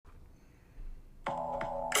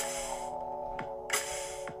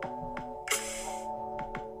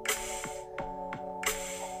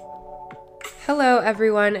Hello,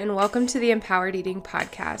 everyone, and welcome to the Empowered Eating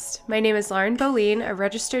Podcast. My name is Lauren Boleen, a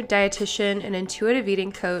registered dietitian and intuitive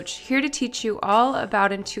eating coach, here to teach you all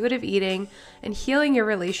about intuitive eating and healing your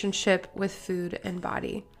relationship with food and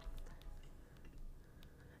body.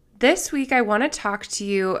 This week, I want to talk to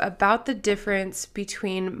you about the difference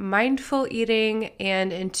between mindful eating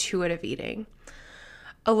and intuitive eating.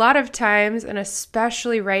 A lot of times, and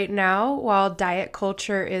especially right now, while diet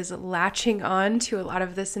culture is latching on to a lot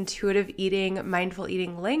of this intuitive eating, mindful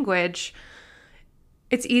eating language,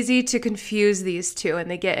 it's easy to confuse these two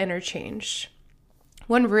and they get interchanged.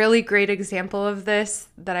 One really great example of this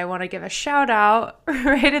that I want to give a shout out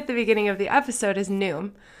right at the beginning of the episode is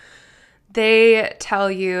Noom. They tell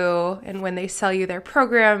you, and when they sell you their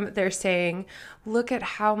program, they're saying, look at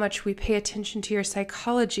how much we pay attention to your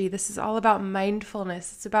psychology. This is all about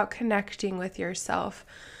mindfulness. It's about connecting with yourself.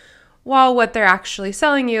 While what they're actually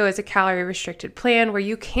selling you is a calorie-restricted plan where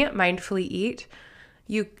you can't mindfully eat,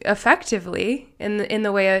 you effectively, in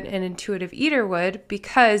the way an intuitive eater would,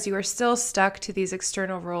 because you are still stuck to these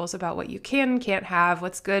external rules about what you can and can't have,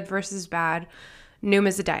 what's good versus bad. Noom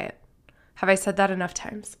is a diet. Have I said that enough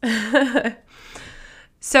times?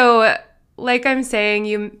 So, like I'm saying,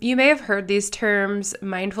 you may have heard these terms,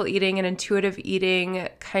 mindful eating and intuitive eating,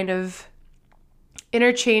 kind of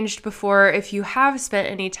interchanged before if you have spent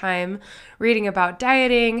any time reading about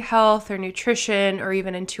dieting, health, or nutrition, or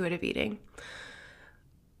even intuitive eating.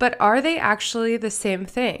 But are they actually the same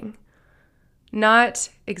thing? Not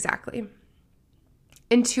exactly.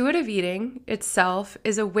 Intuitive eating itself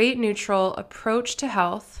is a weight-neutral approach to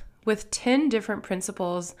health with 10 different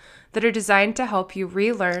principles that are designed to help you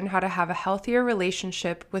relearn how to have a healthier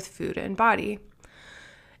relationship with food and body.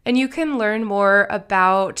 And you can learn more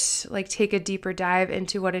about, take a deeper dive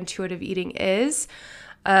into what intuitive eating is.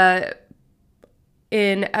 In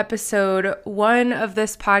episode 1 of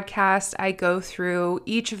this podcast, I go through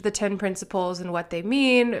each of the 10 principles and what they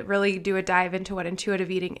mean, really do a dive into what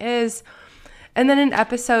intuitive eating is. And then in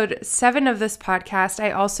episode 7 of this podcast,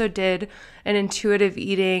 I also did an intuitive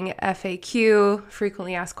eating FAQ,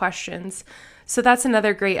 frequently asked questions. So that's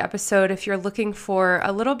another great episode if you're looking for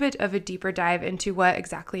a little bit of a deeper dive into what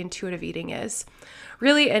exactly intuitive eating is.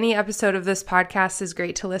 Really, any episode of this podcast is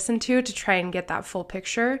great to listen to try and get that full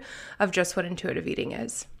picture of just what intuitive eating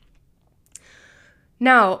is.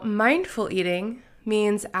 Now, mindful eating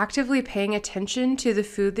means actively paying attention to the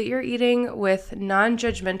food that you're eating with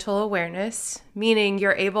non-judgmental awareness, meaning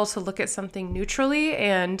you're able to look at something neutrally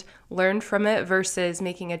and learn from it versus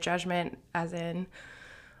making a judgment as in,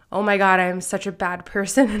 oh my God, I'm such a bad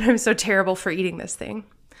person and I'm so terrible for eating this thing.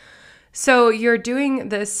 So you're doing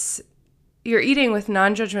this, you're eating with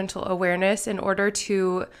non-judgmental awareness in order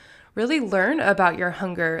to really learn about your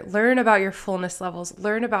hunger, learn about your fullness levels,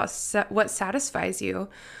 learn about what satisfies you,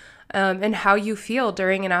 and how you feel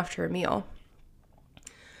during and after a meal.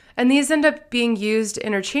 And these end up being used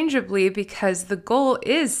interchangeably because the goal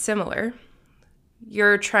is similar.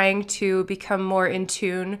 You're trying to become more in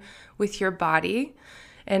tune with your body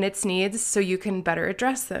and its needs so you can better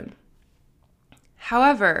address them.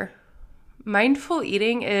 However, mindful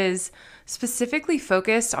eating is specifically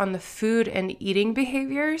focused on the food and eating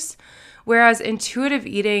behaviors, whereas intuitive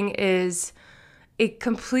eating is a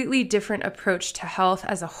completely different approach to health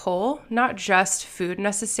as a whole, not just food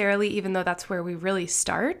necessarily, even though that's where we really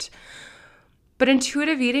start. But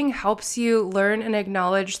intuitive eating helps you learn and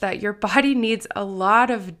acknowledge that your body needs a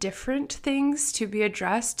lot of different things to be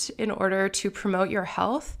addressed in order to promote your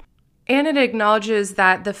health. And it acknowledges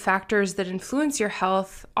that the factors that influence your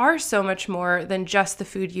health are so much more than just the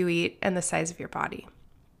food you eat and the size of your body.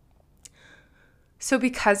 So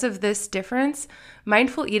because of this difference,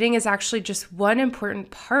 mindful eating is actually just one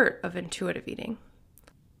important part of intuitive eating.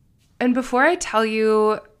 And before I tell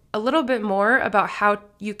you a little bit more about how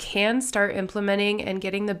you can start implementing and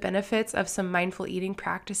getting the benefits of some mindful eating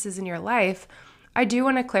practices in your life, I do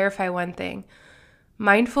want to clarify one thing.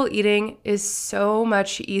 Mindful eating is so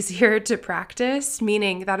much easier to practice,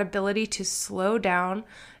 meaning that ability to slow down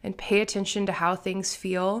and pay attention to how things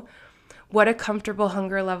feel, what a comfortable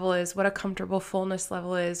hunger level is, what a comfortable fullness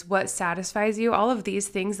level is, what satisfies you, all of these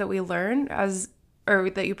things that we learn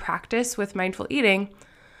that you practice with mindful eating.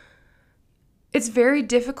 It's very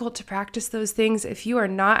difficult to practice those things if you are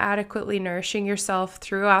not adequately nourishing yourself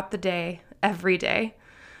throughout the day, every day.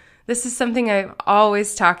 This is something I'm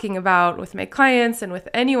always talking about with my clients, and with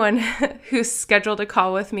anyone who's scheduled a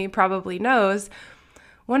call with me probably knows.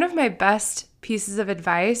 One of my best pieces of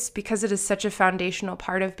advice, because it is such a foundational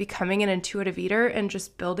part of becoming an intuitive eater and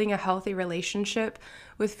just building a healthy relationship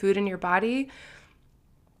with food in your body,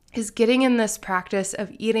 is getting in this practice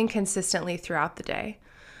of eating consistently throughout the day.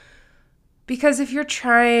 Because if you're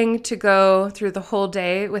trying to go through the whole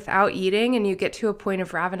day without eating and you get to a point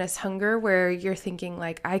of ravenous hunger where you're thinking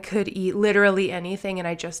like, I could eat literally anything and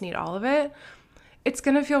I just need all of it, it's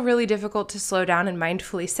going to feel really difficult to slow down and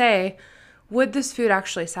mindfully say, would this food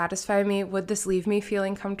actually satisfy me? Would this leave me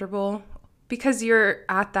feeling comfortable? Because you're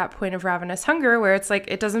at that point of ravenous hunger where it's like,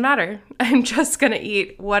 it doesn't matter. I'm just going to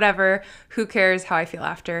eat whatever. Who cares how I feel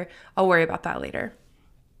after? I'll worry about that later.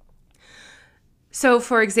 So,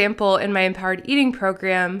 for example, in my Empowered Eating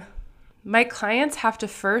program, my clients have to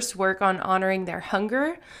first work on honoring their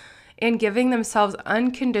hunger and giving themselves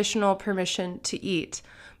unconditional permission to eat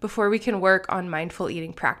before we can work on mindful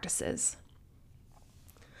eating practices.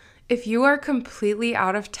 If you are completely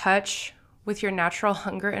out of touch with your natural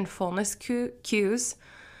hunger and fullness cues,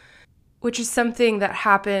 which is something that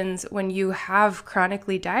happens when you have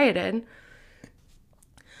chronically dieted,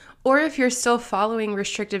 or if you're still following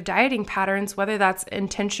restrictive dieting patterns, whether that's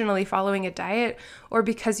intentionally following a diet or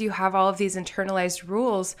because you have all of these internalized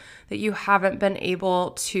rules that you haven't been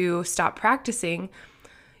able to stop practicing,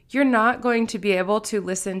 you're not going to be able to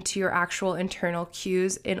listen to your actual internal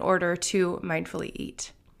cues in order to mindfully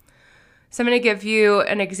eat. So I'm going to give you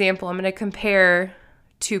an example. I'm going to compare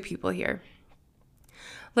two people here.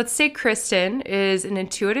 Let's say Kristen is an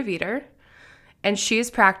intuitive eater and she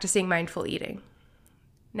is practicing mindful eating.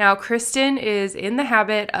 Now, Kristen is in the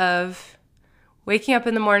habit of waking up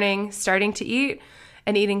in the morning, starting to eat,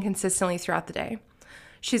 and eating consistently throughout the day.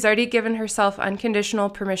 She's already given herself unconditional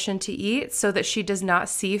permission to eat so that she does not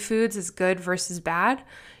see foods as good versus bad.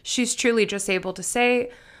 She's truly just able to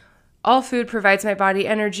say, all food provides my body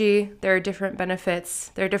energy. There are different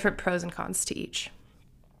benefits. There are different pros and cons to each.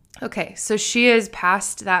 Okay, so she is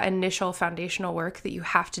past that initial foundational work that you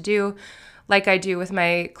have to do, like I do with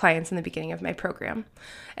my clients in the beginning of my program.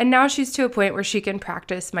 And now she's to a point where she can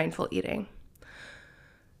practice mindful eating.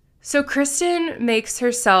 So Kristen makes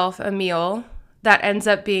herself a meal that ends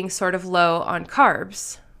up being sort of low on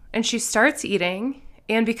carbs. And she starts eating,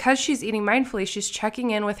 and because she's eating mindfully, she's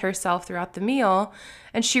checking in with herself throughout the meal,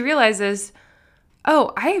 and she realizes,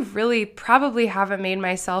 oh, I really probably haven't made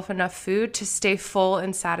myself enough food to stay full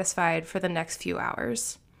and satisfied for the next few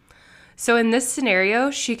hours. So in this scenario,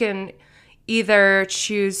 she can either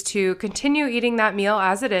choose to continue eating that meal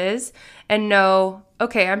as it is and know,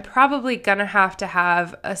 okay, I'm probably going to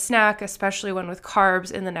have a snack, especially one with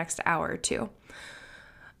carbs, in the next hour or two.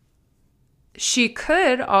 She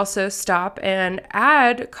could also stop and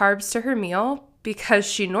add carbs to her meal because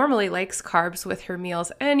she normally likes carbs with her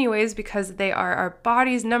meals anyways, because they are our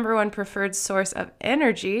body's number one preferred source of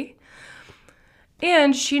energy.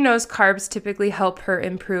 And she knows carbs typically help her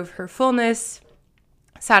improve her fullness,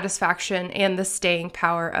 satisfaction, and the staying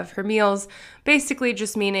power of her meals. Basically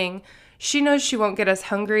just meaning she knows she won't get as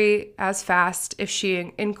hungry as fast if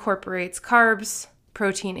she incorporates carbs,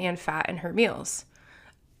 protein, and fat in her meals.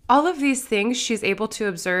 All of these things she's able to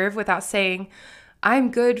observe without saying,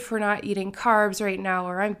 I'm good for not eating carbs right now,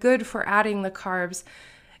 or I'm good for adding the carbs.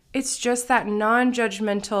 It's just that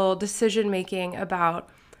non-judgmental decision-making about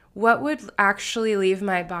what would actually leave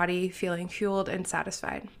my body feeling fueled and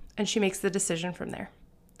satisfied. And she makes the decision from there.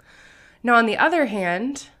 Now, on the other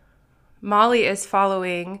hand, Molly is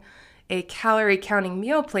following a calorie counting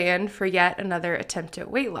meal plan for yet another attempt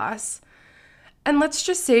at weight loss. And let's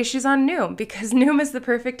just say she's on Noom, because Noom is the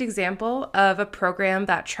perfect example of a program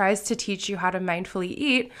that tries to teach you how to mindfully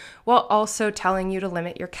eat while also telling you to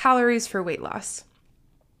limit your calories for weight loss.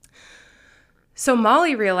 So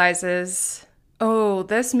Molly realizes, oh,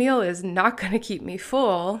 this meal is not going to keep me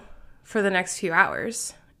full for the next few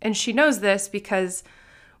hours. And she knows this because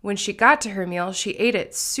when she got to her meal, she ate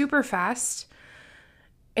it super fast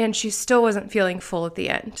and she still wasn't feeling full at the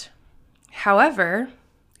end. However,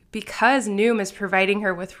 because Noom is providing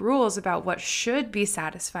her with rules about what should be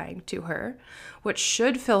satisfying to her, what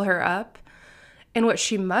should fill her up, and what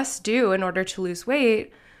she must do in order to lose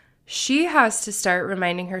weight, she has to start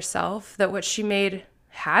reminding herself that what she made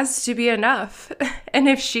has to be enough. And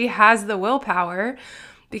if she has the willpower,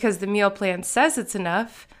 because the meal plan says it's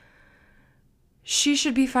enough, she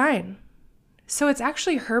should be fine. So it's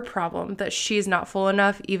actually her problem that she's not full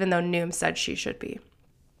enough, even though Noom said she should be.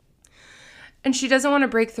 And she doesn't want to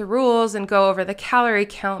break the rules and go over the calorie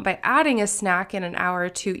count by adding a snack in an hour or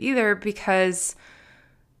two either, because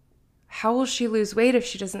how will she lose weight if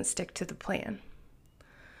she doesn't stick to the plan?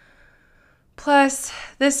 Plus,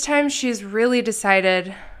 this time she's really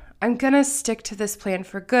decided, I'm going to stick to this plan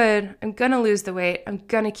for good. I'm going to lose the weight. I'm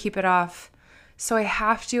going to keep it off. So I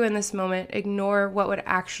have to, in this moment, ignore what would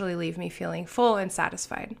actually leave me feeling full and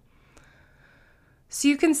satisfied. So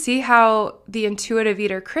you can see how the intuitive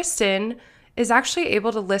eater Kristen is actually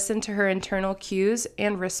able to listen to her internal cues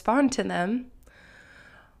and respond to them.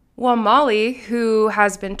 While Molly, who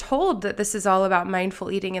has been told that this is all about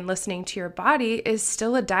mindful eating and listening to your body, is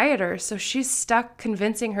still a dieter, so she's stuck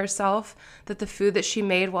convincing herself that the food that she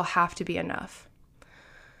made will have to be enough.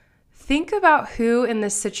 Think about who in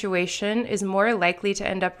this situation is more likely to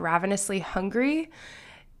end up ravenously hungry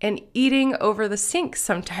and eating over the sink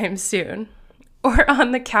sometime soon, or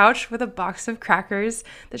on the couch with a box of crackers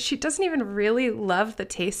that she doesn't even really love the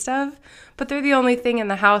taste of, but they're the only thing in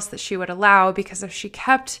the house that she would allow, because if she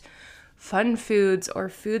kept fun foods or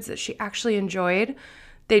foods that she actually enjoyed,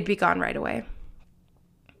 they'd be gone right away.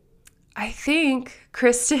 I think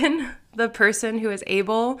Kristen, the person who is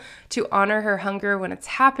able to honor her hunger when it's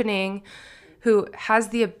happening, who has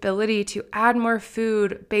the ability to add more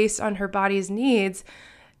food based on her body's needs,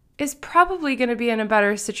 is probably going to be in a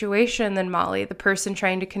better situation than Molly, the person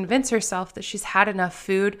trying to convince herself that she's had enough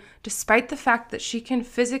food, despite the fact that she can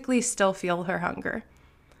physically still feel her hunger.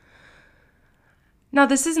 Now,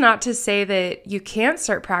 this is not to say that you can't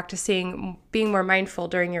start practicing being more mindful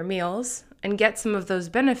during your meals and get some of those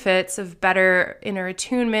benefits of better inner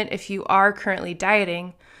attunement if you are currently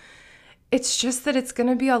dieting. It's just that it's going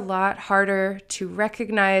to be a lot harder to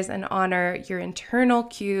recognize and honor your internal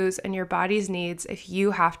cues and your body's needs if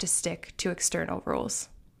you have to stick to external rules.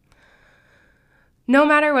 No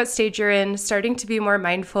matter what stage you're in, starting to be more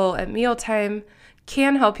mindful at mealtime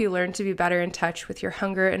can help you learn to be better in touch with your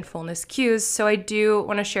hunger and fullness cues. So I do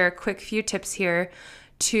want to share a quick few tips here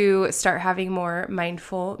to start having more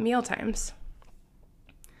mindful meal times.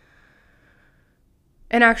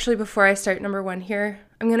 And actually, before I start number 1 here,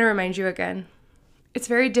 I'm going to remind you again, it's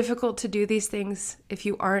very difficult to do these things if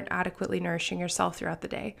you aren't adequately nourishing yourself throughout the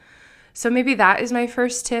day. So maybe that is my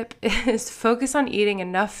first tip, is focus on eating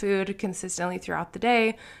enough food consistently throughout the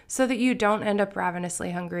day so that you don't end up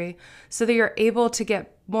ravenously hungry, so that you're able to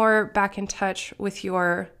get more back in touch with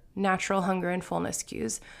your natural hunger and fullness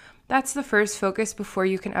cues. That's the first focus before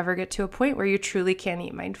you can ever get to a point where you truly can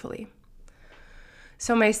eat mindfully.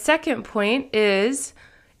 So my second point is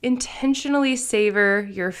intentionally savor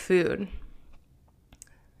your food.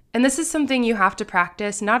 And this is something you have to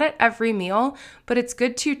practice, not at every meal, but it's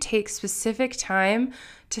good to take specific time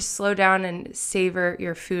to slow down and savor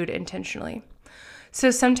your food intentionally. So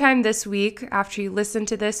sometime this week, after you listen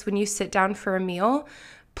to this, when you sit down for a meal,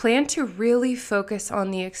 plan to really focus on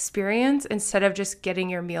the experience instead of just getting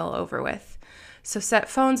your meal over with. So set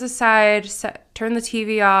phones aside, turn the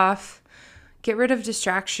TV off, get rid of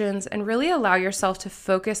distractions, and really allow yourself to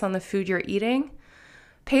focus on the food you're eating.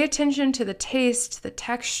 Pay attention to the taste, the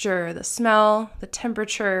texture, the smell, the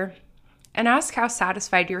temperature, and ask how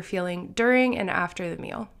satisfied you're feeling during and after the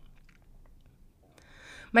meal.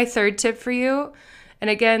 My third tip for you, and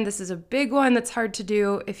again, this is a big one that's hard to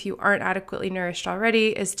do if you aren't adequately nourished already,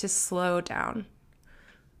 is to slow down.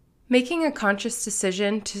 Making a conscious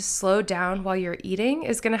decision to slow down while you're eating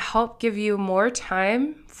is going to help give you more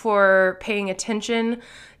time for paying attention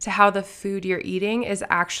to how the food you're eating is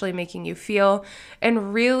actually making you feel,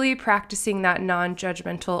 and really practicing that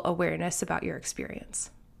non-judgmental awareness about your experience.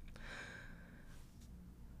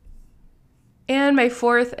 And my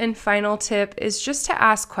fourth and final tip is just to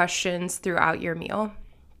ask questions throughout your meal.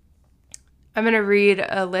 I'm going to read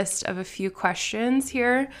a list of a few questions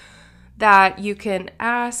here that you can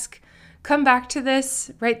ask. Come back to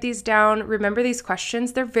this, write these down, remember these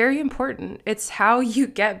questions. They're very important. It's how you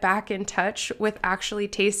get back in touch with actually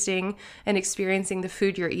tasting and experiencing the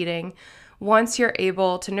food you're eating once you're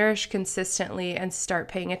able to nourish consistently and start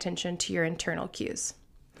paying attention to your internal cues.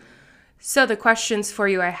 So the questions for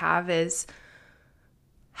you I have is,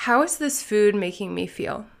 how is this food making me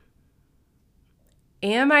feel?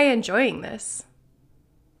 Am I enjoying this?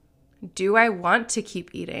 Do I want to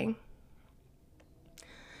keep eating?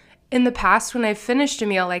 In the past, when I finished a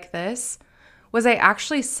meal like this, was I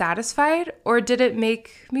actually satisfied, or did it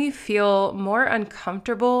make me feel more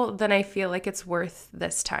uncomfortable than I feel like it's worth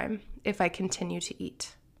this time if I continue to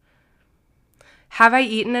eat? Have I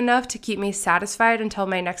eaten enough to keep me satisfied until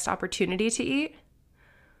my next opportunity to eat?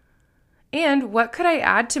 And what could I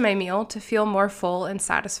add to my meal to feel more full and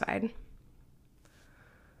satisfied?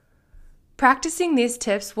 Practicing these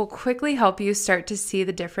tips will quickly help you start to see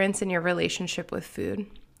the difference in your relationship with food.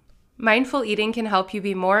 Mindful eating can help you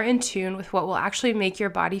be more in tune with what will actually make your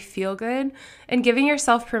body feel good, and giving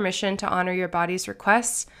yourself permission to honor your body's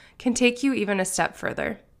requests can take you even a step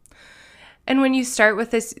further. And when you start with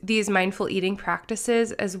these mindful eating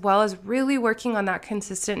practices, as well as really working on that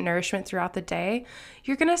consistent nourishment throughout the day,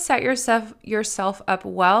 you're going to set yourself up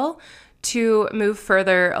well to move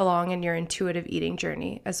further along in your intuitive eating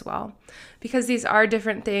journey as well. Because these are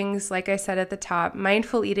different things, like I said at the top,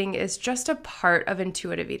 mindful eating is just a part of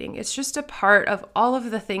intuitive eating. It's just a part of all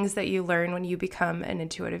of the things that you learn when you become an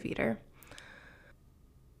intuitive eater.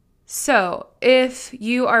 So, if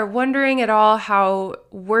you are wondering at all how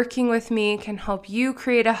working with me can help you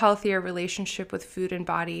create a healthier relationship with food and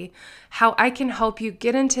body, how I can help you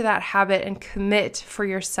get into that habit and commit for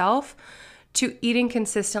yourself to eating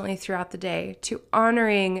consistently throughout the day, to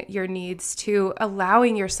honoring your needs, to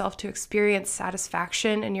allowing yourself to experience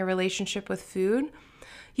satisfaction in your relationship with food,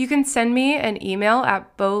 you can send me an email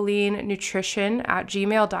at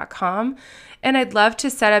boleannutrition@gmail.com, and I'd love to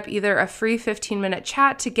set up either a free 15-minute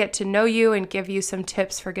chat to get to know you and give you some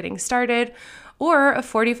tips for getting started, or a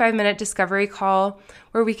 45-minute discovery call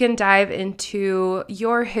where we can dive into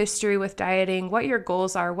your history with dieting, what your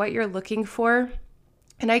goals are, what you're looking for.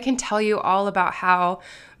 And I can tell you all about how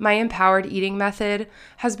my empowered eating method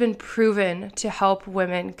has been proven to help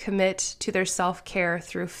women commit to their self-care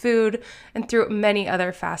through food and through many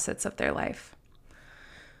other facets of their life.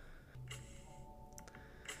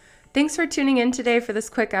 Thanks for tuning in today for this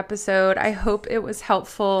quick episode. I hope it was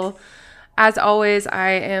helpful. As always,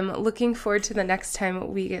 I am looking forward to the next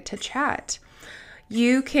time we get to chat.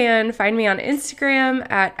 You can find me on Instagram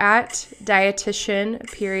at dietitian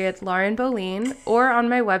Lauren or on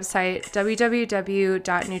my website,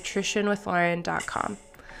 www.nutritionwithlauren.com.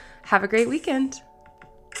 Have a great weekend.